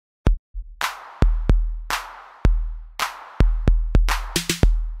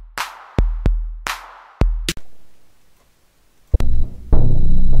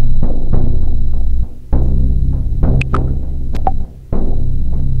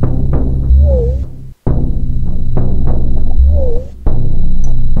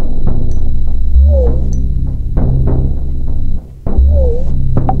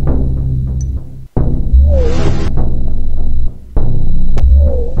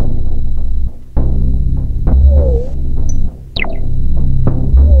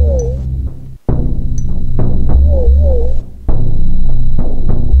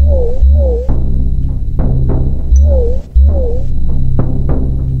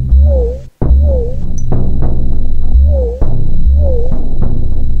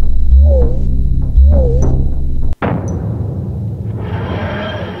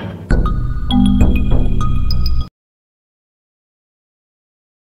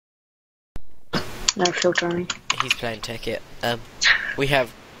No filtering. He's playing Tekkit. We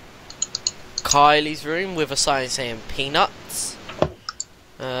have Kylie's room with a sign saying peanuts.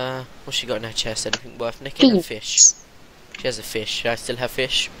 What's she got in her chest? Anything worth nicking? A fish. She has a fish. Should I still have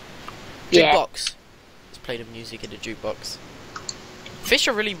fish? Yeah. Jukebox. Let's play the music in the jukebox. Fish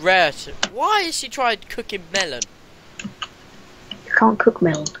are really rare. Why has she tried cooking melon? You can't cook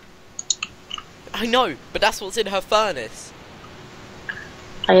melon. I know, but that's what's in her furnace.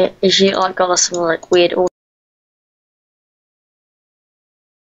 Is she like got some like weird?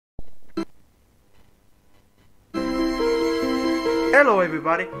 Hello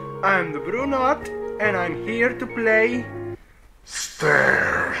everybody, I'm the Brunot and I'm here to play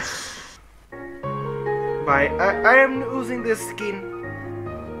Stairs. I am using this skin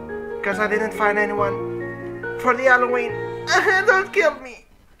because I didn't find anyone for the Halloween. Don't kill me.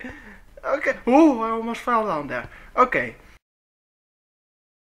 Okay. Oh, I almost fell down there. Okay.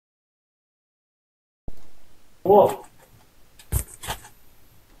 Whoa.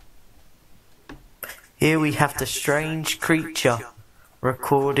 Here we have the strange creature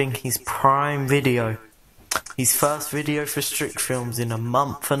recording his prime video. His first video for Strict Films in a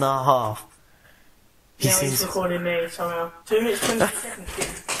month and a half. He's recording me somehow. 2 minutes 20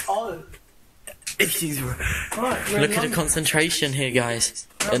 seconds. Oh. Look at the concentration here, guys.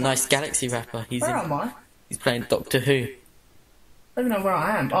 A nice Galaxy rapper. Where am I? He's playing Doctor Who. I don't even know where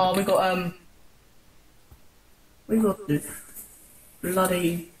I am. Oh, we got the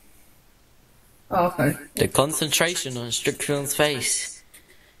bloody. Oh, okay. The concentration on Strict Film's face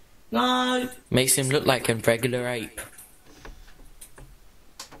No. makes him look like a regular ape.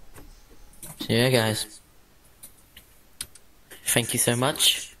 So yeah, guys. Thank you so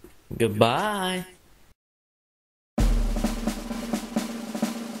much. Goodbye.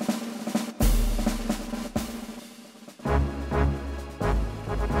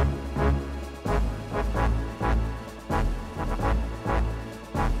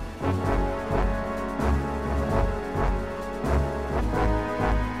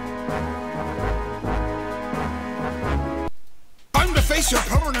 Time to face your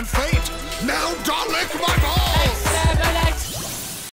permanent fate. Now don't lick my balls!